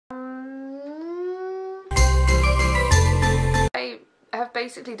I have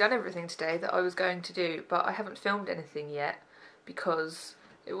basically done everything today that I was going to do, but I haven't filmed anything yet because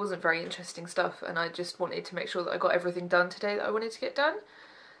it wasn't very interesting stuff and I just wanted to make sure that I got everything done today that I wanted to get done.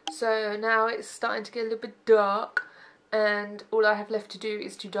 So now it's starting to get a little bit dark and all I have left to do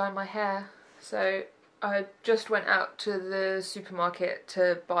is to dye my hair. So I just went out to the supermarket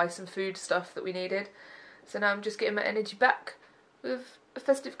to buy some food stuff that we needed. So now I'm just getting my energy back with a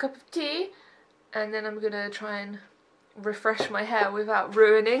festive cup of tea, and then I'm going to try and refresh my hair without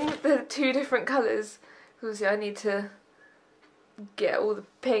ruining the two different colours. Obviously I need to get all the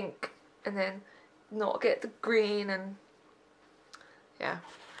pink and then not get the green, and yeah,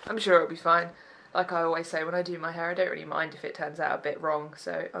 I'm sure it'll be fine. Like I always say, when I do my hair I don't really mind if it turns out a bit wrong,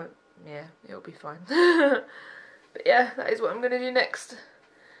 so yeah, it'll be fine. But yeah, that is what I'm going to do next.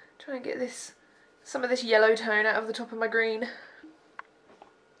 Try and get some of this yellow tone out of the top of my green.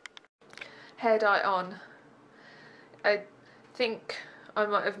 Hair dye on. I think I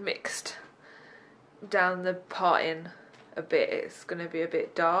might have mixed down the parting a bit. It's going to be a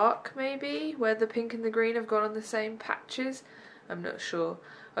bit dark maybe, where the pink and the green have gone on the same patches. I'm not sure.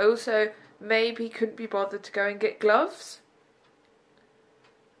 I also maybe couldn't be bothered to go and get gloves.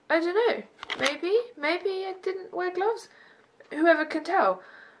 I don't know. Maybe I didn't wear gloves. Whoever can tell.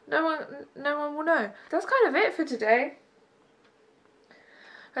 No one will know. That's kind of it for today.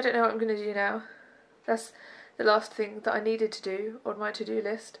 I don't know what I'm going to do now. That's the last thing that I needed to do on my to-do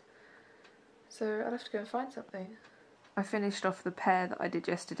list. So I'll have to go and find something. I finished off the pear that I did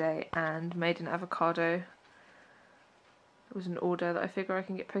yesterday and made an avocado. It was an order that I figure I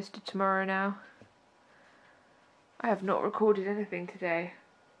can get posted tomorrow now. I have not recorded anything today.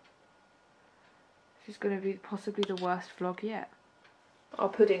 This is going to be possibly the worst vlog yet. Our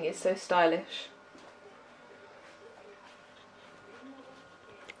pudding is so stylish.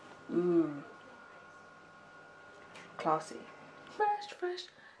 Ooh. Classy. Fresh,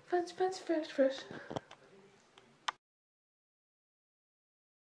 fancy, fresh.